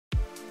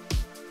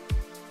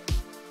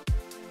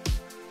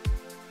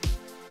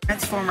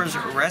Transformers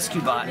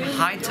Rescue Bot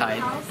High Tide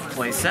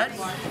playset.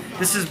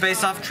 This is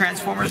based off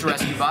Transformers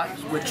Rescue Bot,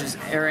 which is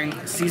airing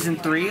Season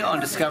 3 on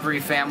Discovery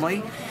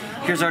Family.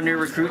 Here's our new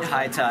recruit,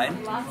 High Tide.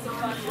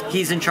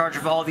 He's in charge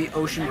of all the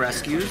ocean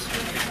rescues.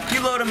 You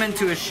load him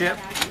into a ship,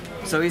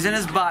 so he's in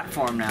his bot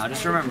form now,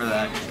 just remember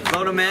that.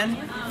 Load him in,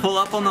 pull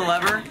up on the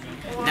lever,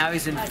 now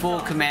he's in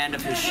full command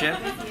of his ship.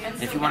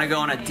 If you want to go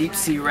on a deep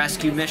sea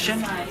rescue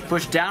mission,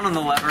 push down on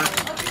the lever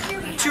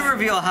to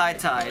reveal High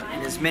Tide in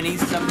his mini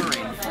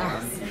submarine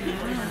form.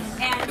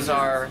 This is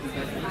our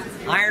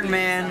Iron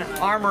Man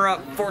Armor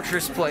Up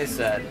Fortress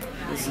playset.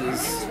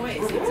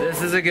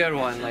 This is a good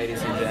one,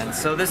 ladies and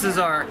gents. So this is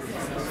our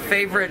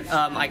favorite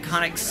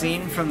iconic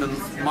scene from the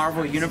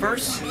Marvel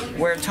Universe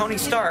where Tony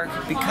Stark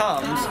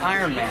becomes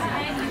Iron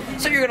Man.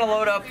 So you're going to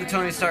load up the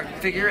Tony Stark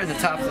figure at the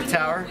top of the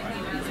tower,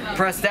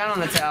 press down on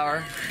the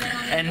tower,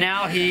 and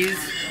now he's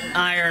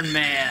Iron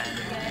Man.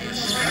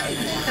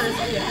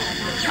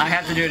 I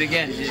have to do it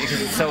again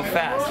because it's so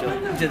fast.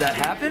 Did that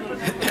happen?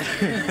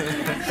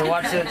 So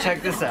watch it,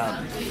 check this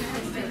out.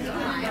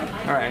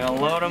 Alright, I'll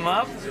load him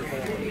up,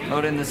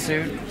 load in the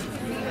suit,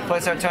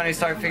 place our Tony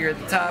Stark figure at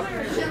the top,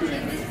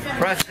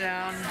 press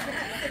down,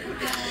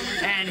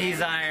 and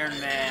he's Iron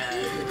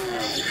Man.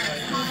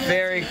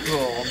 Very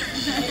cool.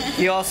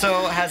 He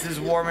also has his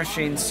War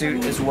Machine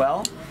suit as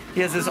well. He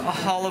has this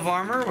Hall of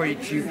Armor where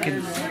you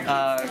can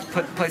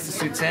place the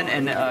suits in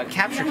and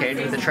capture cage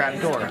with a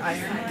trap door.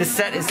 This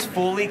set is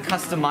fully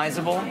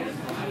customizable,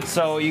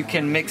 so you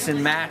can mix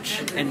and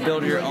match and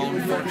build your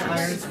own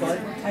fortress.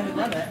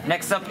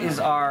 Next up is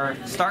our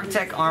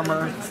Startech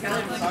armor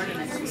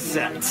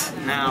set.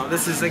 Now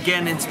this is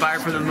again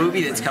inspired from the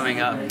movie that's coming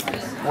up,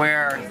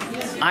 where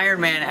Iron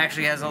Man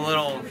actually has a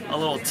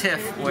little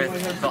tiff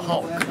with the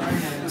Hulk.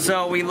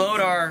 So we load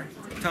our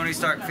Tony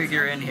Stark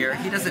figure in here.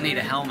 He doesn't need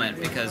a helmet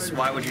because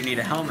why would you need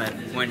a helmet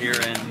when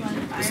you're in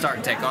the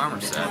Startech armor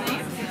set?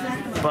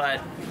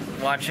 But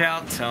watch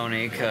out,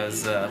 Tony,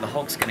 because the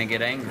Hulk's gonna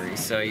get angry.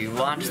 So you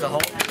launch the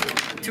Hulk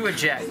to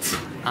eject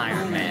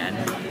Iron Man.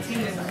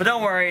 But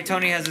don't worry,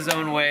 Tony has his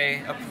own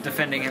way of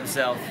defending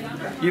himself.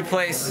 You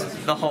place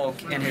the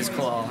Hulk in his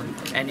claw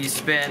and you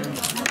spin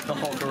the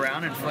Hulk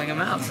around and fling him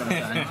out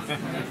sometimes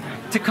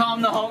to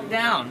calm the Hulk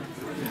down.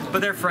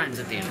 But they're friends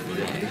at the end of the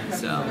day.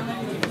 So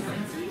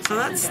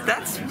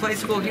that's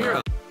Playable Heroes.